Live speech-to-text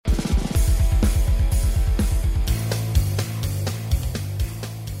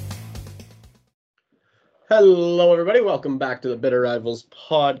Hello, everybody. Welcome back to the Bitter Rivals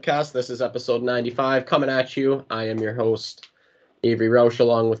podcast. This is episode 95 coming at you. I am your host, Avery Rausch,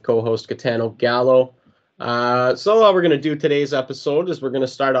 along with co-host Catano Gallo. So what we're going to do today's episode is we're going to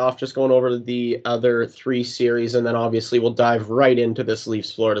start off just going over the other three series, and then obviously we'll dive right into this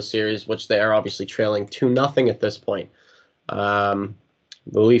Leafs-Florida series, which they are obviously trailing 2-0 at this point. The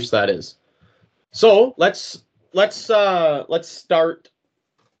Leafs, that is. So let's start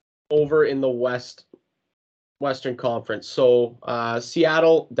over in the Western Conference. So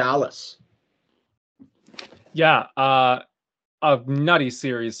Seattle, Dallas. Yeah, a nutty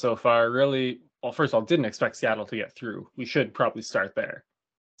series so far. Really, well, first of all, didn't expect Seattle to get through. We should probably start there.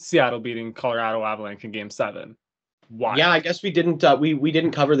 Seattle beating Colorado Avalanche in Game 7. Why? Yeah, I guess we didn't we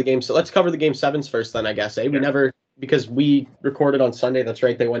didn't cover the game. So let's cover the Game 7s first then, I guess. We never, because we recorded on Sunday. That's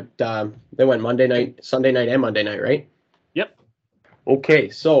right. They went Monday night, Sunday night, and Monday night, right? Yep. Okay,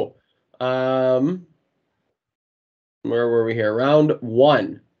 so where were we here? Round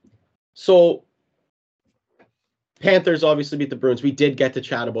 1. So Panthers obviously beat the Bruins. We did get to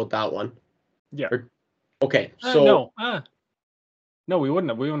chat about that one. Yeah. Okay. So no, we wouldn't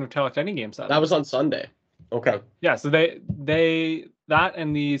have. We wouldn't have talked any Game 7. That was on Sunday. Okay. Yeah. So they that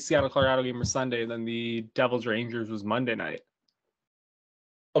and the Seattle Colorado game were Sunday. Then the Devils Rangers was Monday night.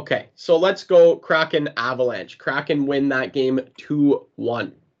 Okay. So let's go Kraken Avalanche. Kraken win that game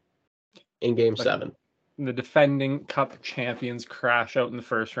 2-1 in Game 7. The defending Cup champions crash out in the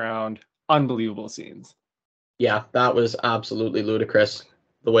first round. Unbelievable scenes. Yeah, that was absolutely ludicrous,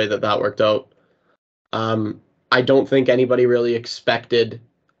 the way that worked out. I don't think anybody really expected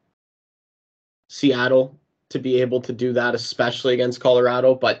Seattle to be able to do that, especially against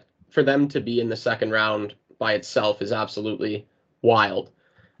Colorado, but for them to be in the second round by itself is absolutely wild.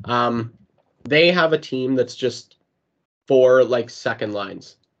 They have a team that's just 4 second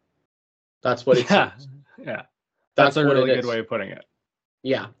lines. That's what it seems. Yeah. That's a really good way of putting it.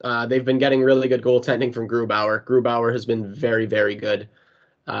 Yeah, they've been getting really good goaltending from Grubauer. Grubauer has been very, very good.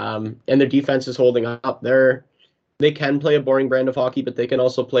 And their defense is holding up. They can play a boring brand of hockey, but they can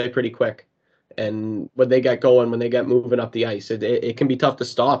also play pretty quick. And when they get going, when they get moving up the ice, it can be tough to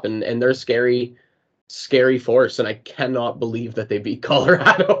stop. And they're a scary, scary force. And I cannot believe that they beat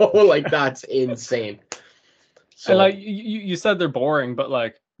Colorado. That's insane. So, and you said they're boring,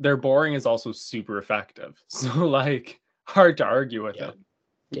 but their boring is also super effective. So hard to argue with it.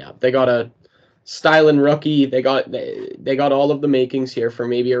 Yeah, they got a styling rookie. They got all of the makings here for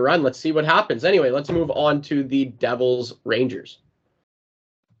maybe a run. Let's see what happens. Anyway, let's move on to the Devils Rangers.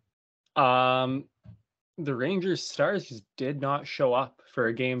 The Rangers stars just did not show up for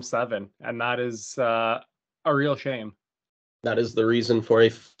a Game 7, and that is a real shame. That is the reason for a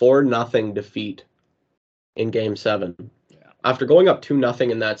 4-0 defeat in Game 7. After going up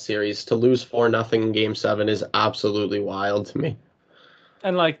 2-0 in that series, to lose 4-0 in Game 7 is absolutely wild to me.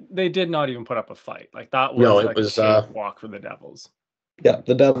 And they did not even put up a fight. That was it was a walk for the Devils. Yeah,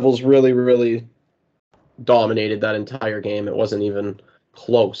 the Devils really, really dominated that entire game. It wasn't even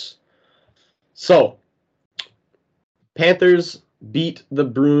close. So, Panthers beat the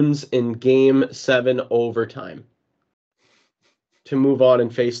Bruins in Game 7 overtime to move on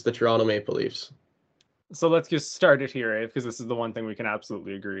and face the Toronto Maple Leafs. So let's just start it here, because this is the one thing we can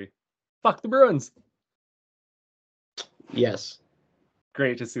absolutely agree. Fuck the Bruins. Yes.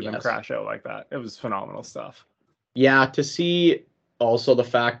 Great to see them crash out like that. It was phenomenal stuff. Yeah, to see also the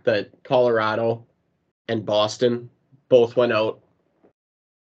fact that Colorado and Boston both went out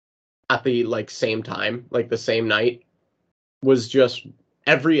at the same time, the same night, was just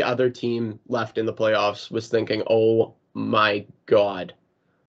every other team left in the playoffs was thinking, oh my God,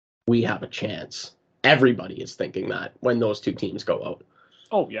 we have a chance. Everybody is thinking that when those two teams go out.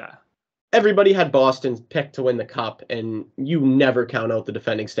 Oh, yeah. Everybody had Boston picked to win the Cup, and you never count out the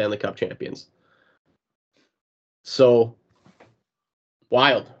defending Stanley Cup champions. So,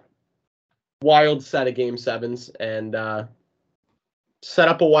 wild set of Game 7s, and set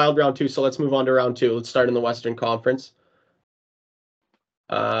up a wild round 2. So let's move on to round 2. Let's start in the Western Conference.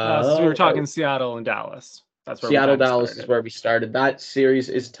 So we were talking Seattle and Dallas. That's where Seattle, Dallas is where we started. That series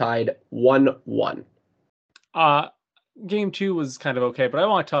is tied 1-1. Game 2 was kind of okay, but I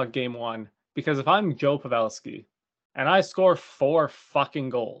want to talk Game 1, because if I'm Joe Pavelski and I score 4 fucking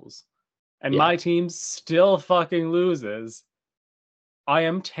goals and my team still fucking loses, I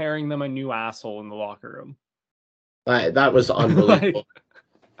am tearing them a new asshole in the locker room. That was unbelievable.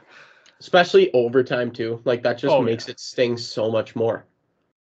 Especially overtime too. That just makes it sting so much more.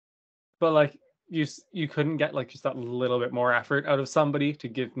 But you couldn't get just that little bit more effort out of somebody to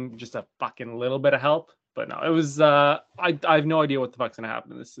give them just a fucking little bit of help. But no, it was I have no idea what the fuck's gonna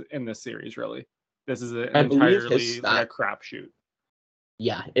happen in this series, really. This is an I believe his entirely like a crapshoot.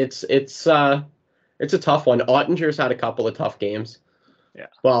 Yeah, it's a tough one. Ottinger's had a couple of tough games. Yeah.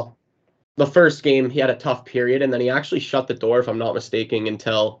 Well, the first game he had a tough period, and then he actually shut the door, if I'm not mistaken,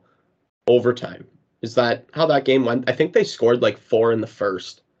 until overtime. Is that how that game went? I think they scored like 4 in the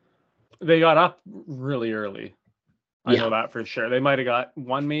first. They got up really early. I know Yeah. that for sure. They might have got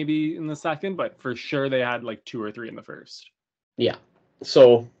one maybe in the second, but for sure they had like 2 or 3 in the first. Yeah.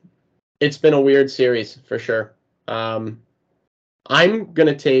 So it's been a weird series for sure. I'm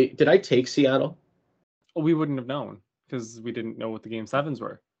gonna take. Did I take Seattle? Well, we wouldn't have known because we didn't know what the game sevens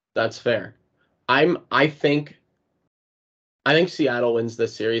were. That's fair. I think Seattle wins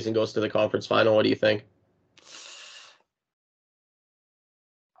this series and goes to the conference final. What do you think?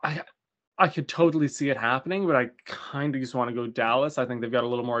 I could totally see it happening, but I kind of just want to go Dallas. I think they've got a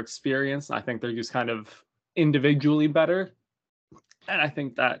little more experience. I think they're just kind of individually better. And I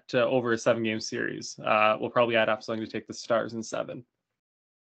think that over a 7-game series, we'll probably add up something to take the Stars in 7.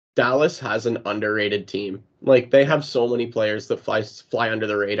 Dallas has an underrated team. Like, they have so many players that fly under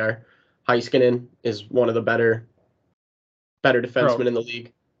the radar. Heiskanen is one of the better defensemen in the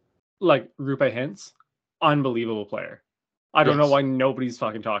league. Like Rupe Hintz, unbelievable player. I don't know why nobody's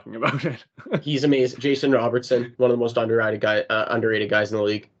fucking talking about it. He's amazing. Jason Robertson, one of the most underrated guys in the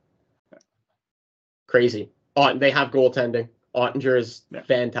league. Crazy. They have goaltending. Ottinger is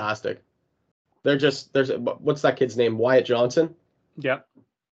fantastic. There's what's that kid's name? Wyatt Johnson? Yeah.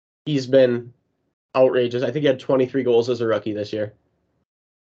 He's been outrageous. I think he had 23 goals as a rookie this year.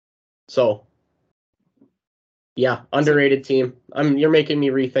 So, yeah, underrated team. You're making me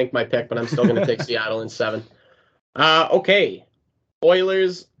rethink my pick, but I'm still going to take Seattle in 7. Okay.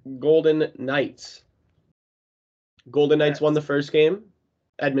 Oilers, Golden Knights. Golden Knights won the first game.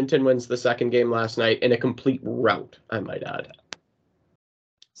 Edmonton wins the second game last night in a complete rout, I might add.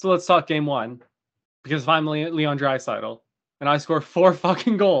 So let's talk game 1. Because if I'm Leon Draisaitl and I score 4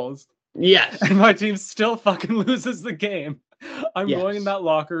 fucking goals, yes, and my team still fucking loses the game, I'm going in that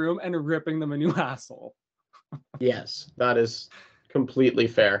locker room and ripping them a new asshole. Yes, that is completely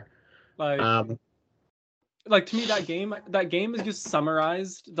fair. Like to me, that game has just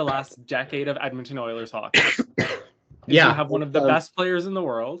summarized the last decade of Edmonton Oilers hockey. You have one of the best players in the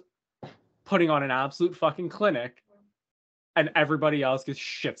world putting on an absolute fucking clinic, and everybody else just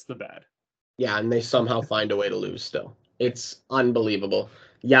shits the bed. Yeah, and they somehow find a way to lose still. It's unbelievable.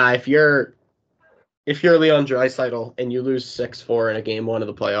 Yeah, if you're Leon Draisaitl and you lose 6-4 in a game 1 of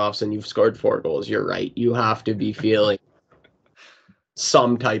the playoffs and you've scored 4 goals, you're right. You have to be feeling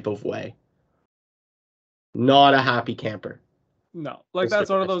some type of way. Not a happy camper. No, like that's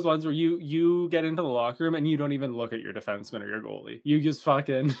one of those ones where you get into the locker room and you don't even look at your defenseman or your goalie. You just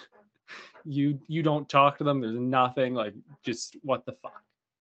fucking you don't talk to them. There's nothing, like, just what the fuck.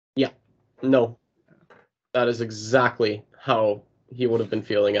 Yeah, no, that is exactly how he would have been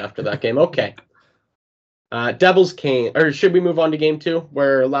feeling after that game. Okay. Devils Kane, or should we move on to game 2,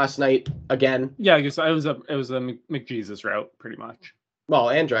 where last night again? Yeah, I guess it was a McJesus route pretty much. Well,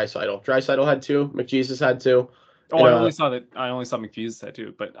 and Draisaitl. Draisaitl had 2. McJesus had 2. Oh, I only saw McJesus had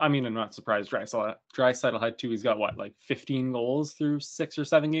 2, but I mean, I'm not surprised Draisaitl had 2. He's got what, like 15 goals through 6 or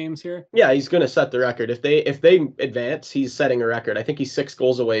 7 games here? Yeah, he's going to set the record. If they advance, he's setting a record. I think he's 6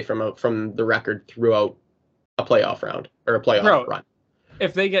 goals away from the record throughout a playoff round or a playoff run.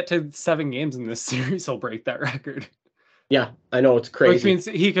 If they get to 7 games in this series, he'll break that record. Yeah, I know, it's crazy. Which means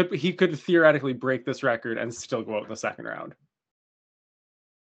he could theoretically break this record and still go out in the second round.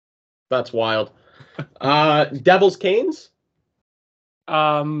 That's wild. Devils Canes?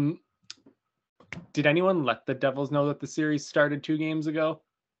 Did anyone let the Devils know that the series started 2 games ago?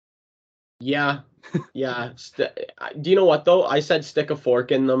 Yeah. Do you know what, though? I said stick a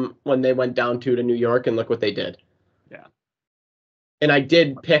fork in them when they went down 2 to New York, and look what they did. Yeah. And I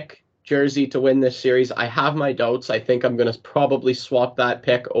did pick Jersey to win this series. I have my doubts. I think I'm going to probably swap that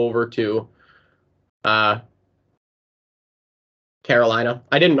pick over to Carolina.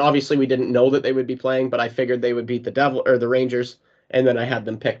 We didn't know that they would be playing, but I figured they would beat the Rangers, and then I had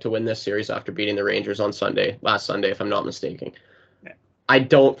them picked to win this series after beating the Rangers on last Sunday, if I'm not mistaken. Yeah. I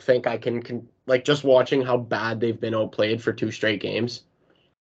don't think I can like, just watching how bad they've been outplayed for 2 straight games.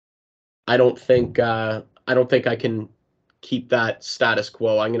 I don't think I can keep that status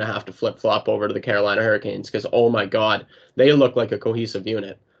quo. I'm going to have to flip-flop over to the Carolina Hurricanes because, oh my God, they look like a cohesive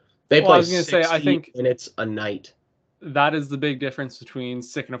unit. They play 60 minutes a night. That is the big difference between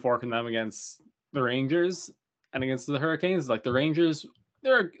sticking a fork in them against the Rangers and against the Hurricanes. Like, the Rangers,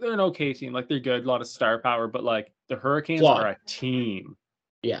 they're an okay team. Like, they're good, a lot of star power, but like the Hurricanes are a team.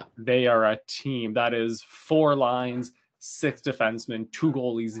 Yeah. They are a team. That is 4 lines, 6 defensemen, 2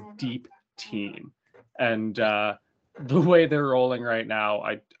 goalies deep team. And the way they're rolling right now,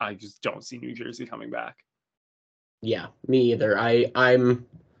 I just don't see New Jersey coming back. Yeah, me either. I'm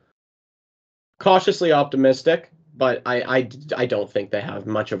cautiously optimistic, but I don't think they have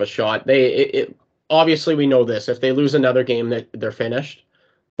much of a shot. Obviously we know this. If they lose another game, that they're finished.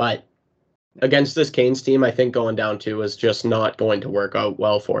 But against this Canes team, I think going down 2 is just not going to work out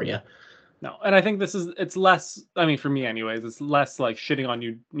well for you. No, and I think it's less, I mean, for me anyways, it's less like shitting on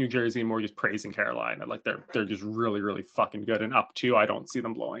New Jersey and more just praising Carolina. Like they're just really, really fucking good. And up 2, I don't see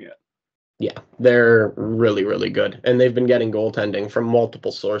them blowing it. Yeah, they're really, really good. And they've been getting goaltending from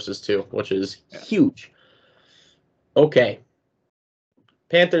multiple sources too, which is huge. Okay.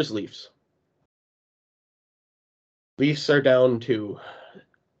 Panthers, Leafs. Leafs are down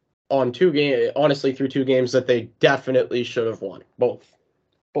on 2 games, honestly, through 2 games that they definitely should have won. Both.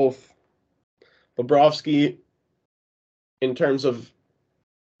 Bobrovsky, in terms of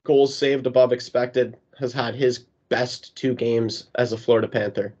goals saved above expected, has had his best 2 games as a Florida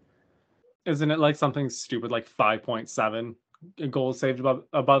Panther. Isn't it like something stupid like 5.7 goals saved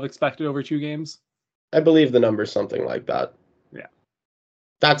above expected over 2 games? I believe the number's something like that. Yeah.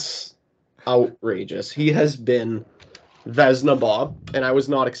 That's outrageous. He has been Vezina Bob, and I was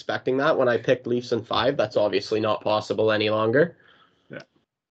not expecting that when I picked Leafs in 5. That's obviously not possible any longer. Yeah.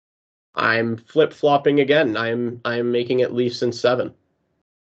 I'm flip-flopping again. I'm making it Leafs in 7.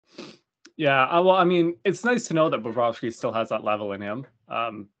 Yeah, well, I mean, it's nice to know that Bobrovsky still has that level in him.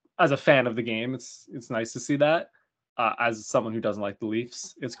 As a fan of the game, it's nice to see that. As someone who doesn't like the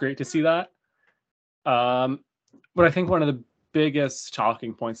Leafs, it's great to see that. But I think one of the biggest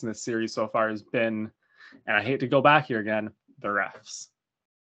talking points in this series so far has been, and I hate to go back here again, the refs.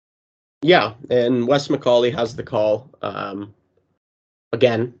 Yeah, and Wes McCauley has the call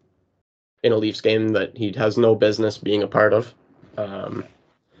again in a Leafs game that he has no business being a part of.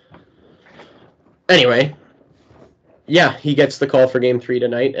 Anyway, yeah, he gets the call for Game 3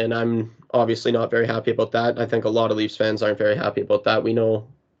 tonight, and I'm obviously not very happy about that. I think a lot of Leafs fans aren't very happy about that. We know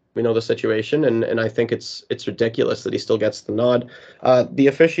the situation, and I think it's ridiculous that he still gets the nod. The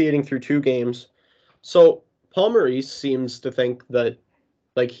officiating through 2 games. So Paul Maurice seems to think that,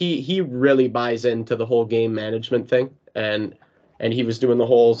 like, he really buys into the whole game management thing, and he was doing the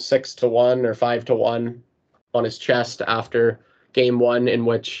whole 6-1 or 5-1 on his chest after Game 1, in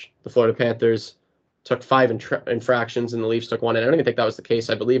which the Florida Panthers took 5 infractions and the Leafs took 1. And I don't even think that was the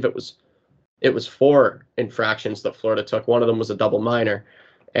case. I believe it was 4 infractions that Florida took. One of them was a double minor,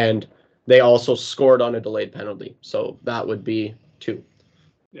 and they also scored on a delayed penalty. So that would be 2.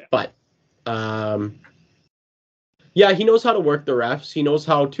 Yeah. But yeah, he knows how to work the refs. He knows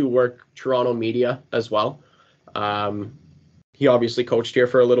how to work Toronto media as well. He obviously coached here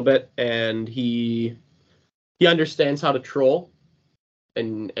for a little bit, and he understands how to troll,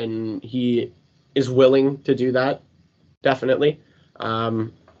 and he is willing to do that, definitely.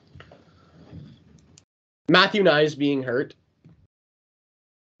 Matthew Knies being hurt,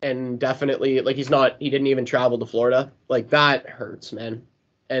 and definitely, like, he didn't even travel to Florida. Like, that hurts, man.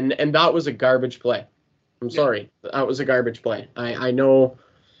 And that was a garbage play. I'm sorry. That was a garbage play. I know,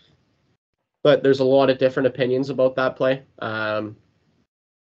 but there's a lot of different opinions about that play. But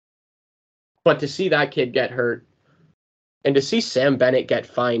to see that kid get hurt, and to see Sam Bennett get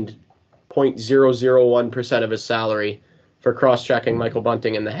fined 0.001% of his salary for cross-checking Michael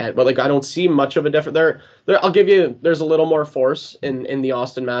Bunting in the head. But, like, I don't see much of a difference there. I'll give you, there's a little more force in the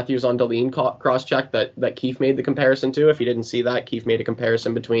Austin Matthews on Dahlin cross-check that Keefe made the comparison to. If you didn't see that, Keefe made a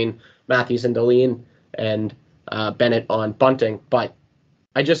comparison between Matthews and Dahlin and Bennett on Bunting. But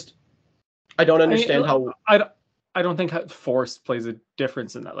I don't understand how... I don't think force plays a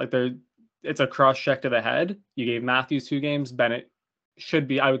difference in that. Like, it's a cross-check to the head. You gave Matthews 2 games. Bennett should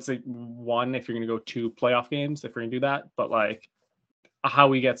be, I would say, 1 if you're going to go 2 playoff games, if we're going to do that. But, like,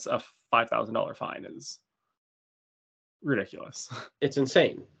 how he gets a $5,000 fine is ridiculous. It's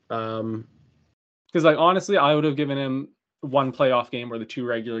insane. Because, like, honestly, I would have given him 1 playoff game or the 2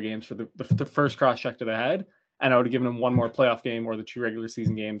 regular games for the first cross-check to the head, and I would have given him 1 more playoff game or the 2 regular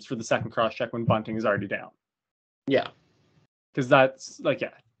season games for the second cross-check when Bunting is already down. Yeah. Because that's, like, yeah.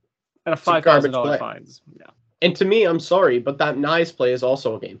 And a $5,000 fines. Yeah. And to me, I'm sorry, but that Knies play is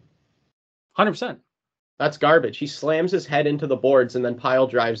also a game. 100%. That's garbage. He slams his head into the boards and then pile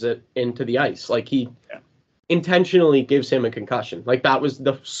drives it into the ice. Like, he intentionally gives him a concussion. Like, that was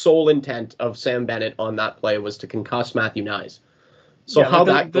the sole intent of Sam Bennett on that play, was to concuss Matthew Knies. So how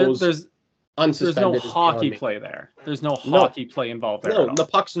that goes unsuspended. There's no hockey play there. There's no hockey play involved there. No, the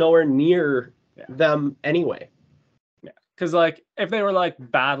puck's nowhere near them anyway. Because, like, if they were, like,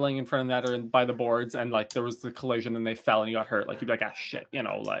 battling in front of that or by the boards and, like, there was the collision and they fell and you got hurt, like, you'd be like, ah, shit, you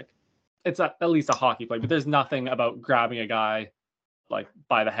know, like, it's at least a hockey play, but there's nothing about grabbing a guy like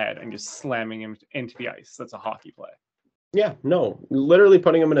by the head and just slamming him into the ice. That's a hockey play. Yeah, no, literally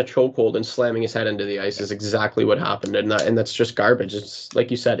putting him in a chokehold and slamming his head into the ice is exactly what happened, and that's just garbage. It's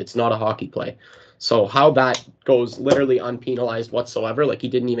like you said, it's not a hockey play. So how that goes literally unpenalized whatsoever, like he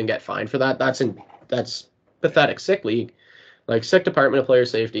didn't even get fined for that. That's pathetic. Sick league, like sick Department of Player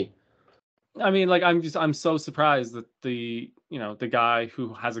Safety. I mean, like I'm so surprised that the guy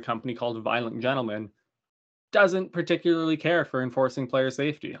who has a company called Violent Gentleman doesn't particularly care for enforcing player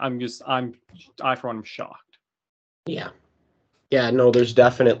safety. I for one am shocked. Yeah, no, there's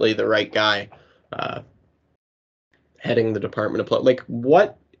definitely the right guy heading the Department of Play. Like,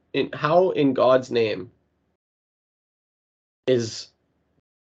 how in God's name is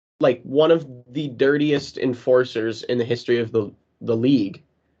like one of the dirtiest enforcers in the history of the league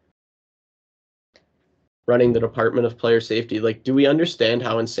running the Department of Player Safety? Like, do we understand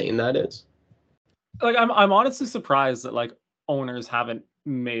how insane that is? Like, I'm honestly surprised that like owners haven't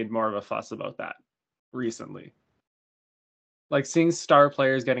made more of a fuss about that recently. Like seeing star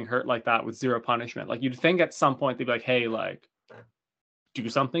players getting hurt like that with zero punishment. Like you'd think at some point they'd be like, hey, like, do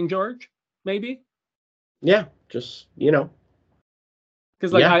something, George, maybe? Yeah, just,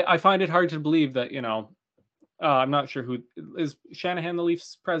 Because like I find it hard to believe that, I'm not sure who is Shanahan the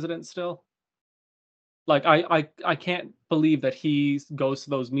Leafs president still. Like I can't believe that he goes to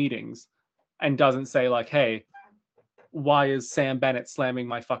those meetings and doesn't say like, hey, why is Sam Bennett slamming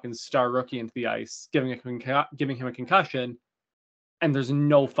my fucking star rookie into the ice, giving him a concussion, and there's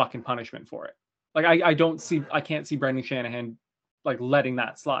no fucking punishment for it. Like I can't see Brendan Shanahan like letting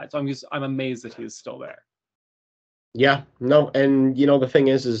that slide. So I'm amazed that he is still there. Yeah, no, and the thing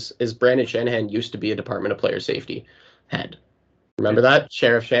is Brandon Shanahan used to be a Department of Player Safety head. Remember that?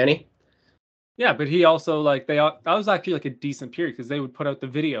 Sheriff Shanny? Yeah, but he also that was actually like a decent period because they would put out the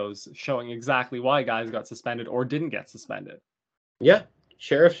videos showing exactly why guys got suspended or didn't get suspended. Yeah,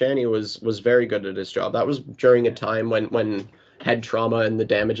 Sheriff Shanny was very good at his job. That was during a time when head trauma and the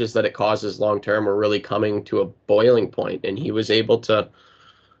damages that it causes long term were really coming to a boiling point, and he was able to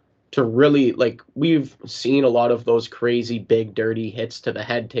really, like, we've seen a lot of those crazy big dirty hits to the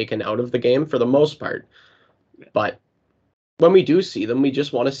head taken out of the game for the most part. But when we do see them, we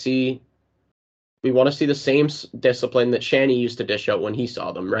want to see the same discipline that Shanny used to dish out when he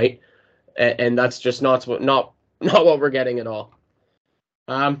saw them, right? And that's just not what we're getting at all.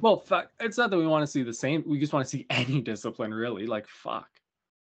 Well, fuck, it's not that we want to see the same. We just want to see any discipline, really. Like, fuck.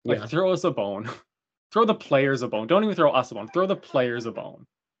 Like, yeah. Throw us a bone. Throw the players a bone. Don't even throw us a bone. Throw the players a bone.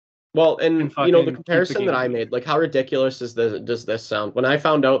 Well, and the comparison that I made, like, how ridiculous does this sound? When I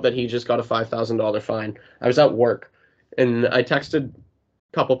found out that he just got a $5,000 fine, I was at work, and I texted a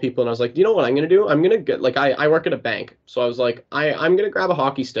couple people, and I was like, do you know what I'm going to do? I'm going to get, like, I work at a bank, so I was like, I'm going to grab a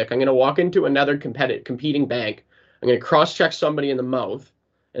hockey stick. I'm going to walk into another competing bank. I'm going to cross-check somebody in the mouth,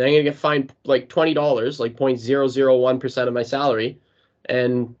 and I'm going to get fined, like, $20, like 0.001% of my salary,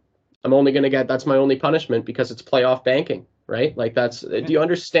 and I'm only going to get, that's my only punishment because it's playoff banking. Right? Like do you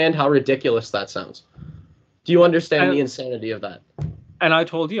understand how ridiculous that sounds? Do you understand the insanity of that? And I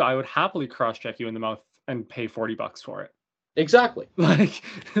told you I would happally cross-check you in the mouth and pay $40 for it. Exactly. Like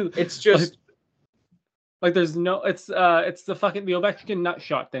it's just like there's no it's the fucking the Ovechkin nut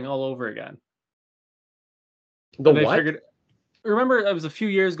shot thing all over again. The what? Remember it was a few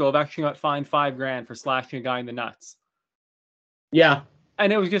years ago Ovechkin got fined $5,000 for slashing a guy in the nuts. Yeah.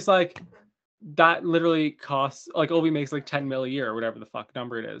 And it was just like that literally costs, like, Ovi makes like 10 mil a year or whatever the fuck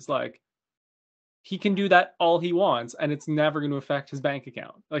number it is. Like, he can do that all he wants and it's never going to affect his bank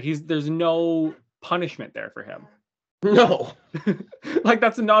account. Like, there's no punishment there for him. No. Like,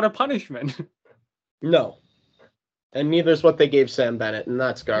 that's not a punishment. No. And neither is what they gave Sam Bennett, and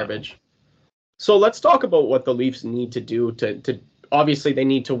that's garbage. No. So let's talk about what the Leafs need to do to obviously they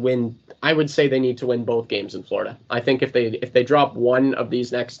need to win. I would say they need to win both games in Florida. I think if they drop one of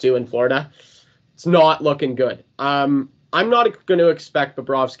these next two in Florida, it's not looking good. I'm not going to expect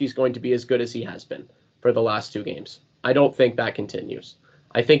Bobrovsky's going to be as good as he has been for the last two games. I don't think that continues.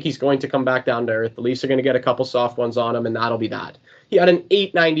 I think he's going to come back down to earth. The Leafs are going to get a couple soft ones on him, and that'll be that. He had an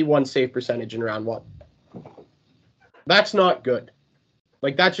 .891 save percentage in round one. That's not good.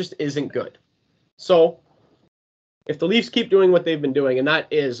 Like, that just isn't good. So if the Leafs keep doing what they've been doing, and that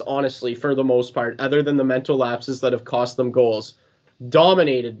is, honestly, for the most part, other than the mental lapses that have cost them goals,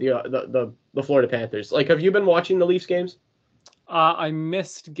 dominated the Florida Panthers. Like, have you been watching the Leafs games? I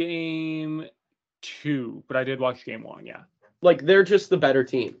missed game 2, but I did watch game 1, yeah. Like, they're just the better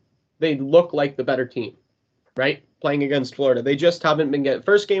team. They look like the better team, right? Playing against Florida. They just haven't been getting...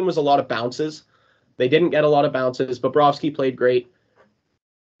 First game was a lot of bounces. They didn't get a lot of bounces. Bobrovsky played great.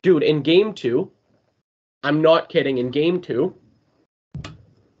 Dude, in game 2, I'm not kidding, in game 2,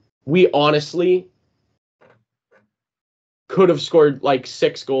 we honestly could have scored like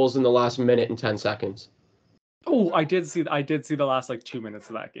 6 goals in the last minute and 10 seconds. Oh, I did see the last like 2 minutes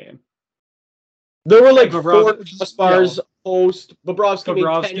of that game. There were like 4 crossbars post. Bobrovsky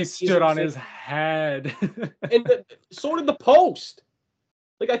made 10 stood on his head. And so did the post.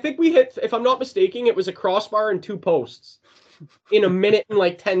 Like, I think we hit, if I'm not mistaken, it was a crossbar and 2 posts in a minute and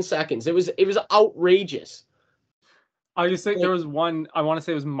like 10 seconds. It was outrageous. I just think there was one, I want to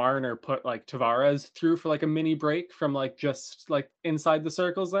say it was Marner put like Tavares through for like a mini break from like just like inside the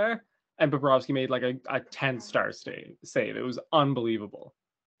circles there. And Bobrovsky made like a 10-star save. It was unbelievable.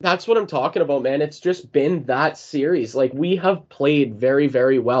 That's what I'm talking about, man. It's just been that series. Like, we have played very,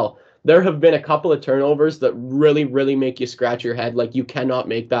 very well. There have been a couple of turnovers that really, really make you scratch your head. Like, you cannot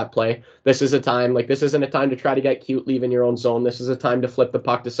make that play. This isn't a time to try to get cute leaving your own zone. This is a time to flip the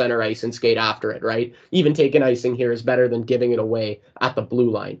puck to center ice and skate after it, right? Even taking icing here is better than giving it away at the blue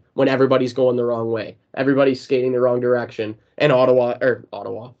line when everybody's going the wrong way. Everybody's skating the wrong direction. And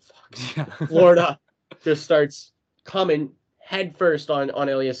Florida just starts coming head first on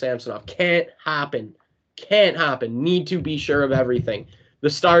Ilya Samsonov. Can't happen. Need to be sure of everything. The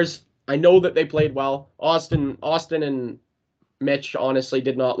Stars, I know that they played well. Austin and Mitch honestly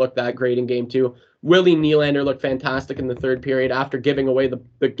did not look that great in game 2. Willie Nylander looked fantastic in the third period after giving away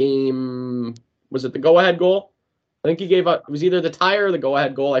the game. Was it the go-ahead goal? I think he gave up. It was either the tie or the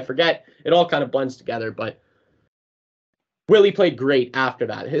go-ahead goal. I forget. It all kind of blends together, but Willie played great after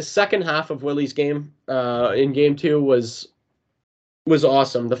that. His second half of Willie's game in game 2 was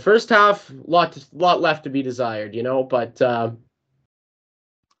awesome. The first half, lot left to be desired, but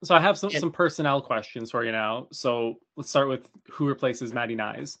so I have some personnel questions for you now. So let's start with who replaces Matty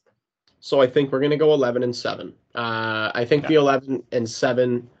Nyes. So I think we're going to go 11-7. I think the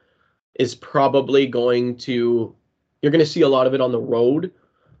 11-7 is probably going to, you're going to see a lot of it on the road.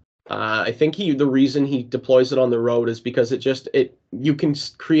 I think the reason he deploys it on the road is because you can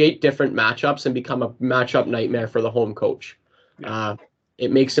create different matchups and become a matchup nightmare for the home coach. Yeah.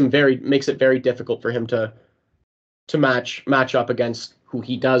 It makes it very difficult for him to match up against who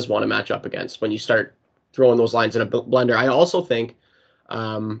he does want to match up against when you start throwing those lines in a blender. I also think,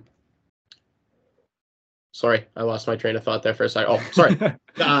 sorry, I lost my train of thought there for a second. Oh, sorry.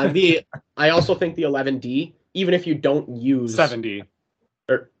 I also think the 11D, even if you don't use 7D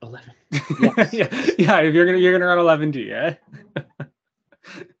or 11, yes. yeah, if you're gonna run 11D, eh?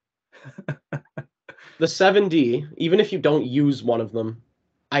 The 7D, even if you don't use one of them,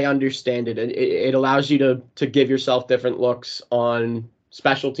 I understand it. It allows you to give yourself different looks on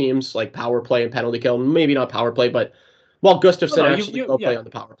special teams like power play and penalty kill. Maybe not power play, but Gustafsson will play on the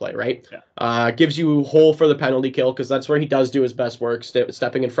power play, right? Yeah. Gives you hole for the penalty kill because that's where he does do his best work,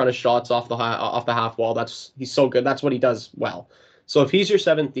 stepping in front of shots off the half wall. He's so good. That's what he does well. So if he's your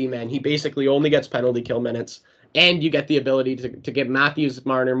 7th D man, he basically only gets penalty kill minutes, and you get the ability to give Matthews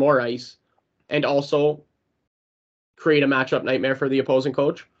Marner more ice, and also create a matchup nightmare for the opposing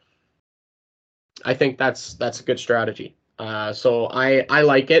coach. I think that's a good strategy. So I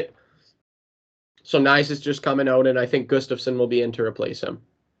like it. So Nyes is just coming out, and I think Gustafsson will be in to replace him.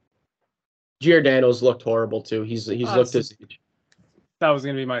 Giordano's looked horrible too. He's looked his age. That was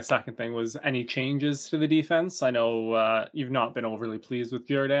going to be my second thing, was any changes to the defense. I know you've not been overly pleased with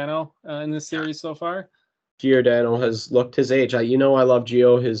Giordano in this series so far. Giordano has looked his age. I love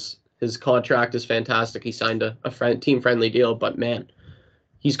Gio. His contract is fantastic. He signed a team-friendly deal, but man,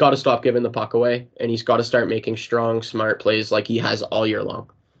 he's got to stop giving the puck away, and he's got to start making strong, smart plays like he has all year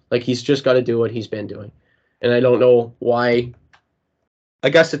long. Like, he's just got to do what he's been doing. And I don't know why. I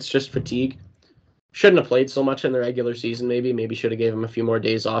guess it's just fatigue. Shouldn't have played so much in the regular season, maybe. Maybe should have gave him a few more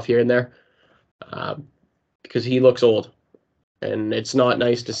days off here and there. Because he looks old. And it's not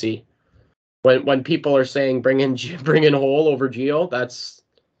nice to see. When people are saying bring in Hole over Gio, that's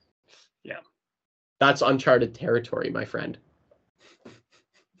uncharted territory, my friend.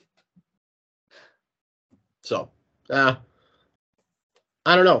 So, I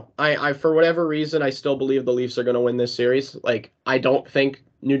don't know. I for whatever reason, I still believe the Leafs are going to win this series. Like, I don't think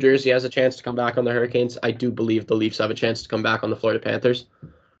New Jersey has a chance to come back on the Hurricanes. I do believe the Leafs have a chance to come back on the Florida Panthers.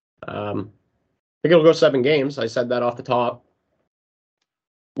 I think it'll go 7 games. I said that off the top.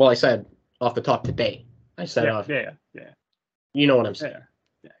 Well, I said off the top today. I said yeah. You know what I'm saying.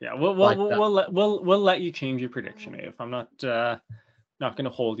 Yeah. We'll let you change your prediction, Abe. I'm not going to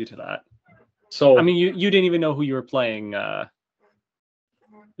hold you to that. So I mean, you didn't even know who you were playing.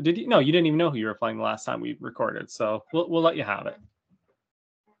 Did you? No, you didn't even know who you were playing the last time we recorded. So we'll let you have it.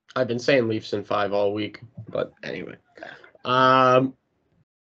 I've been saying Leafs in 5 all week, but anyway.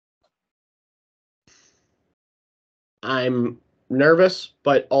 I'm nervous,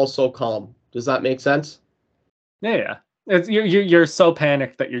 but also calm. Does that make sense? Yeah. You're so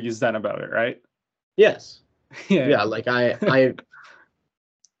panicked that you're zen about it, right? Yes. Yeah. Yeah, like I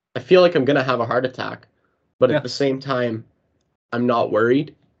feel like I'm gonna have a heart attack, but at Yeah. the same time, I'm not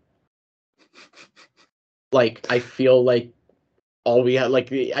worried. Like I feel like all we have,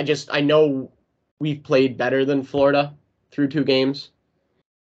 like I know we've played better than Florida through 2 games,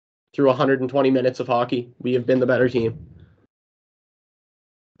 through 120 minutes of hockey. We have been the better team.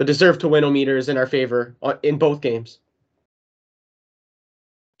 The deserve to win meter is in our favor in both games.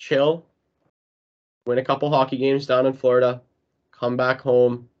 Chill, win a couple hockey games down in Florida, come back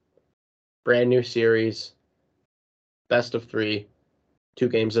home, brand new series, best of 3, 2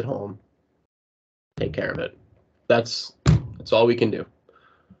 games at home. Take care of it. That's all we can do.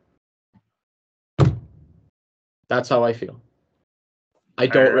 That's how I feel. I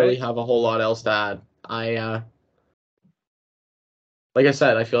don't really have a whole lot else to add. Like I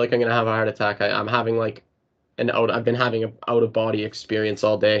said, I feel like I'm gonna have a heart attack. I'm having like I've been having an out of body experience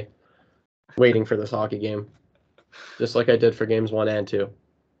all day, waiting for this hockey game, just like I did for games 1 and 2.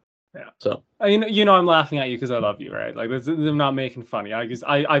 Yeah. So I'm laughing at you because I love you, right? Like I'm not making fun of you.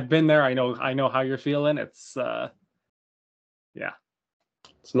 I've been there. I know how you're feeling. It's yeah.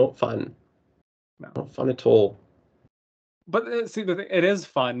 It's not fun. No. Not fun at all. But see, it is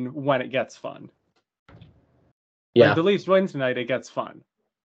fun when it gets fun. Yeah. Like the Leafs win tonight, it gets fun.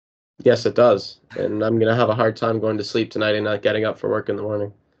 Yes, it does. And I'm gonna have a hard time going to sleep tonight and not getting up for work in the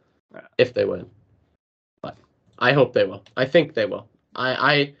morning. Yeah. If they win. But I hope they will. I think they will.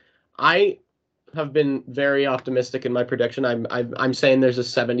 I have been very optimistic in my prediction. I'm saying there's a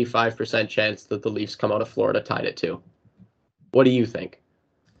 75% chance that the Leafs come out of Florida tied at 2. What do you think?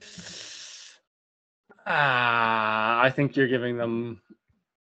 I think you're giving them.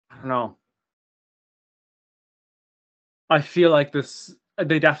 I don't know. I feel like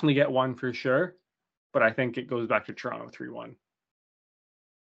they definitely get 1 for sure, but I think it goes back to Toronto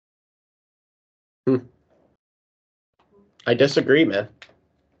 3-1. I disagree, man.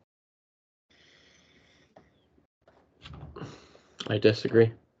 I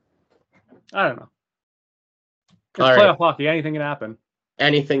disagree. I don't know. It's All playoff right. hockey. Anything can happen.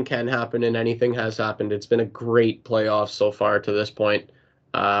 Anything can happen, and anything has happened. It's been a great playoff so far to this point,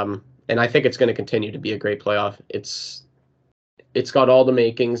 and I think it's going to continue to be a great playoff. It's got all the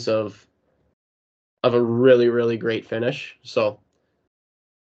makings of a really, really great finish. So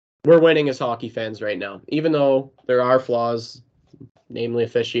we're winning as hockey fans right now, even though there are flaws, namely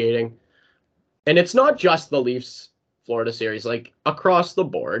officiating. And it's not just the Leafs Florida series, like across the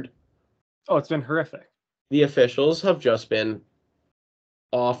board. Oh, it's been horrific. The officials have just been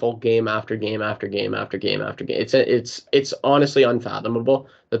awful game after game after game after game after game. It's honestly unfathomable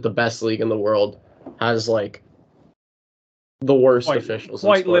that the best league in the world has like the worst officials.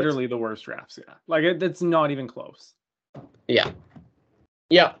 Quite literally the worst refs. Yeah, like it's not even close. Yeah.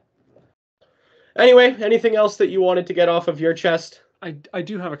 Anyway, anything else that you wanted to get off of your chest? I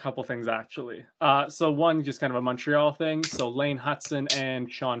do have a couple things actually. So one, just kind of a Montreal thing. So Lane Hutson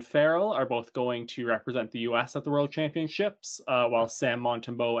and Sean Farrell are both going to represent the U.S. at the World Championships, while Sam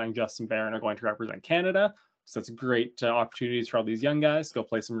Montembeault and Justin Barron are going to represent Canada. So it's great opportunities for all these young guys to go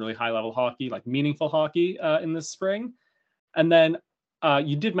play some really high-level hockey, like meaningful hockey, in this spring. And then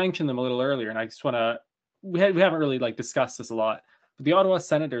you did mention them a little earlier, and I just want to we haven't really like discussed this a lot. But the Ottawa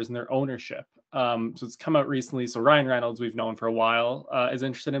Senators and their ownership. So it's come out recently. So Ryan Reynolds, we've known for a while, is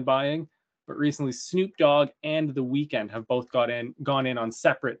interested in buying. But recently, Snoop Dogg and The Weeknd have both gone in on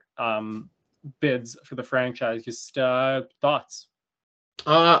separate bids for the franchise. Just thoughts?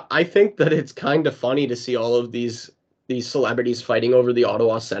 I think that it's kind of funny to see all of these celebrities fighting over the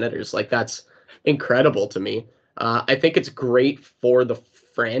Ottawa Senators. Like that's incredible to me. I think it's great for the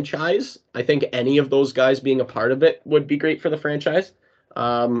franchise. I think any of those guys being a part of it would be great for the franchise.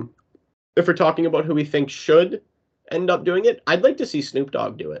 If we're talking about who we think should end up doing it, I'd like to see Snoop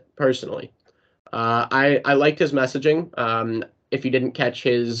Dogg do it personally. I liked his messaging. If you didn't catch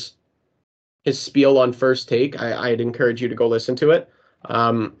his spiel on First Take, I'd encourage you to go listen to it.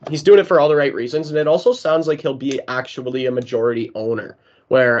 He's doing it for all the right reasons, and it also sounds like he'll be actually a majority owner.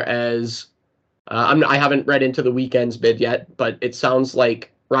 Whereas I haven't read into the Weeknd's bid yet, but it sounds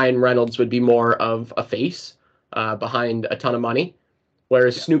like Ryan Reynolds would be more of a face behind a ton of money,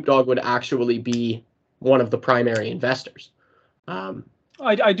 whereas Snoop Dogg would actually be one of the primary investors.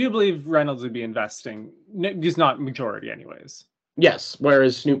 I do believe Reynolds would be investing. He's not majority anyways. Yes,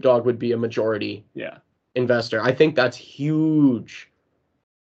 whereas Snoop Dogg would be a majority investor. I think that's huge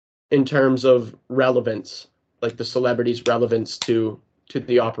in terms of relevance, like the celebrity's relevance to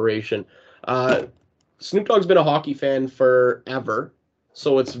the operation. Snoop Dogg's been a hockey fan forever,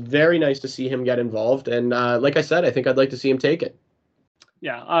 so it's very nice to see him get involved. And like I said, I think I'd like to see him take it.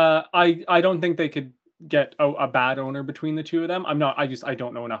 Yeah, I don't think they could get a bad owner between the two of them. I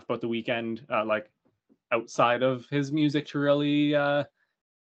don't know enough about the weekend, like outside of his music to really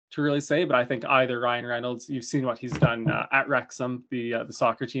say. But I think either Ryan Reynolds, you've seen what he's done at Wrexham, the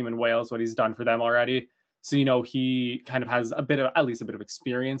soccer team in Wales, what he's done for them already. So he kind of has at least a bit of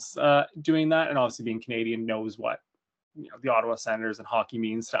experience doing that, and obviously being Canadian knows what the Ottawa Senators and hockey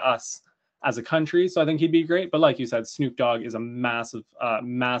means to us as a country. So I think he'd be great. But like you said, Snoop Dogg is a massive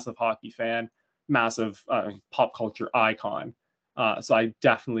hockey fan, massive pop culture icon. So I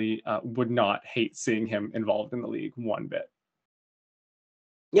definitely would not hate seeing him involved in the league one bit.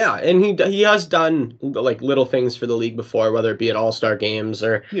 Yeah, and he has done like little things for the league before, whether it be at All-Star games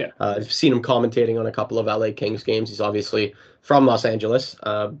or I've seen him commentating on a couple of LA Kings games. He's obviously from Los Angeles. He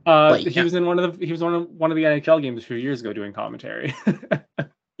was one of the NHL games a few years ago doing commentary.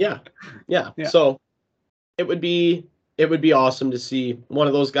 Yeah. So it would be awesome to see one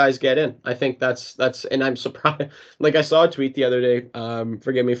of those guys get in. I think that's and I'm surprised. Like I saw a tweet the other day.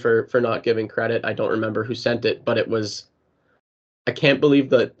 Forgive me for not giving credit. I don't remember who sent it, but it was, I can't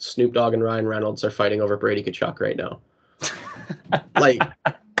believe that Snoop Dogg and Ryan Reynolds are fighting over Brady Tkachuk right now. Like,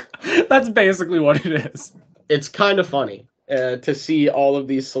 that's basically what it is. It's kind of funny to see all of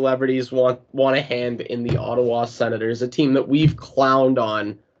these celebrities want a hand in the Ottawa Senators, a team that we've clowned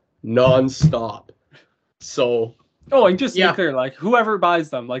on nonstop. So, and just to be clear, like whoever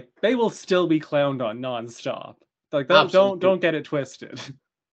buys them, like they will still be clowned on nonstop. Like don't get it twisted.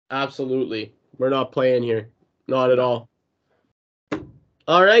 Absolutely, we're not playing here, not at all.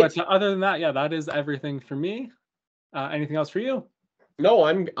 All right. But other than that, that is everything for me. Anything else for you? No,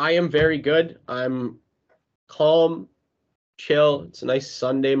 I am very good. I'm calm, chill. It's a nice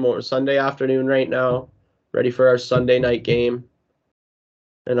Sunday afternoon right now. Ready for our Sunday night game.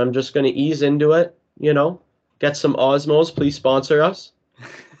 And I'm just going to ease into it, get some Osmos, please sponsor us.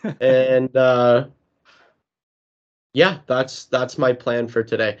 And that's my plan for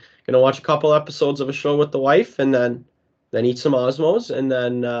today. Going to watch a couple episodes of a show with the wife and then eat some Osmos, and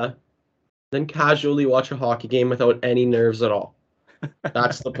then casually watch a hockey game without any nerves at all.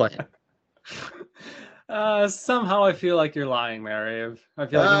 That's the plan. Somehow I feel like you're lying there, Abe. I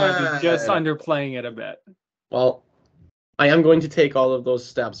feel like you might be just underplaying it a bit. Well, I am going to take all of those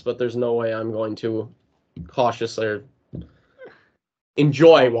steps, but there's no way I'm going to cautiously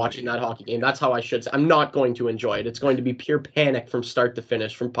enjoy watching that hockey game. That's how I should say. I'm not going to enjoy it. It's going to be pure panic from start to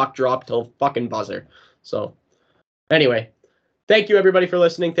finish, from puck drop till fucking buzzer. So, anyway, thank you everybody for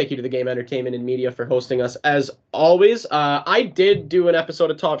listening. Thank you to the Game Entertainment and Media for hosting us as always. I did do an episode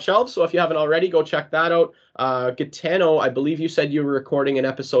of Top Shelf, so if you haven't already, go check that out. Gaetano, I believe you said you were recording an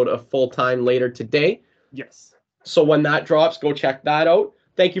episode of Full Time later today. Yes. So when that drops, go check that out.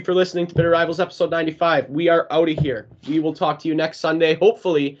 Thank you for listening to Bitter Rivals episode 95. We are out of here. We will talk to you next Sunday,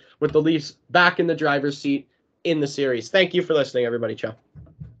 hopefully with the Leafs back in the driver's seat in the series. Thank you for listening, everybody. Ciao.